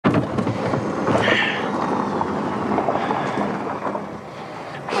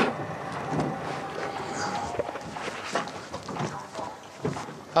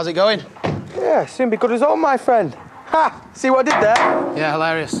How's it going? Yeah, soon be good as all, my friend. Ha! See what I did there? Yeah,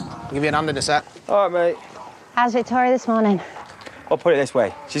 hilarious. I'll give you an hand in a sec. All right, mate. How's Victoria this morning? I'll put it this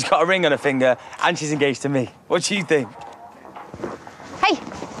way. She's got a ring on her finger and she's engaged to me. What do you think? Hey!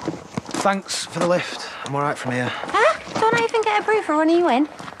 Thanks for the lift. I'm all right from here. Huh? Don't I even get a brief for running you in?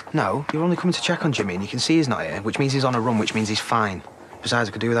 No, you're only coming to check on Jimmy and you can see he's not here, which means he's on a run, which means he's fine. Besides,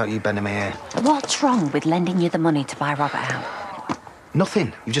 I could do without you bending my ear. What's wrong with lending you the money to buy Robert out?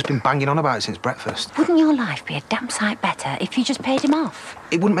 Nothing. You've just been banging on about it since breakfast. Wouldn't your life be a damn sight better if you just paid him off?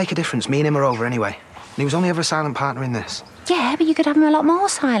 It wouldn't make a difference. Me and him are over anyway. And he was only ever a silent partner in this. Yeah, but you could have him a lot more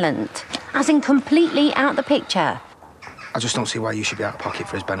silent. As in completely out the picture. I just don't see why you should be out of pocket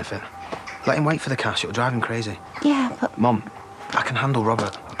for his benefit. Let him wait for the cash. It'll drive him crazy. Yeah, but... Mum, I can handle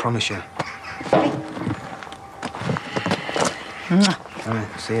Robert. I promise you. All right,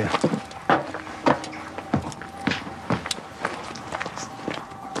 see ya.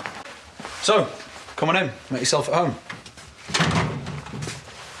 So, come on in. Make yourself at home.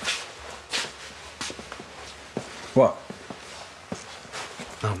 What?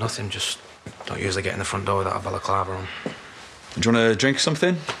 No, nothing. Just don't usually get in the front door without a balaclava on. Do you want to drink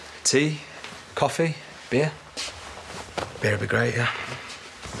something? Tea? Coffee? Beer? Beer would be great, yeah.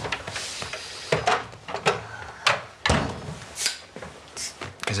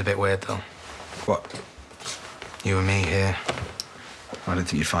 It's a bit weird, though. What? You and me here. I didn't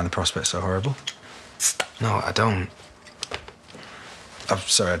think you'd find the prospect so horrible. No, I don't. I'm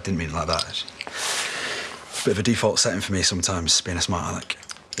sorry, I didn't mean it like that. It's a bit of a default setting for me sometimes, being a smart aleck.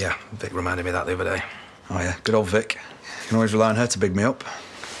 Yeah, Vic reminded me of that the other day. Oh, yeah, good old Vic. You can always rely on her to big me up.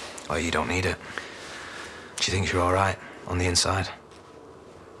 Oh, you don't need it. She thinks you're all right on the inside.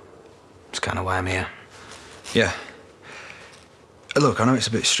 It's kind of why I'm here. Yeah. Look, I know it's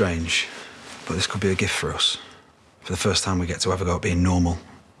a bit strange, but this could be a gift for us. For the first time we get to have a go at being normal.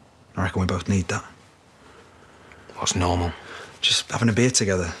 I reckon we both need that. What's normal? Just having a beer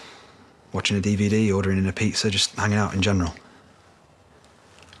together. Watching a DVD, ordering in a pizza, just hanging out in general.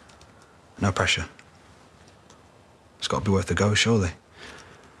 No pressure. It's got to be worth the go, surely.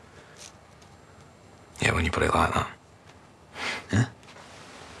 Yeah, when you put it like that.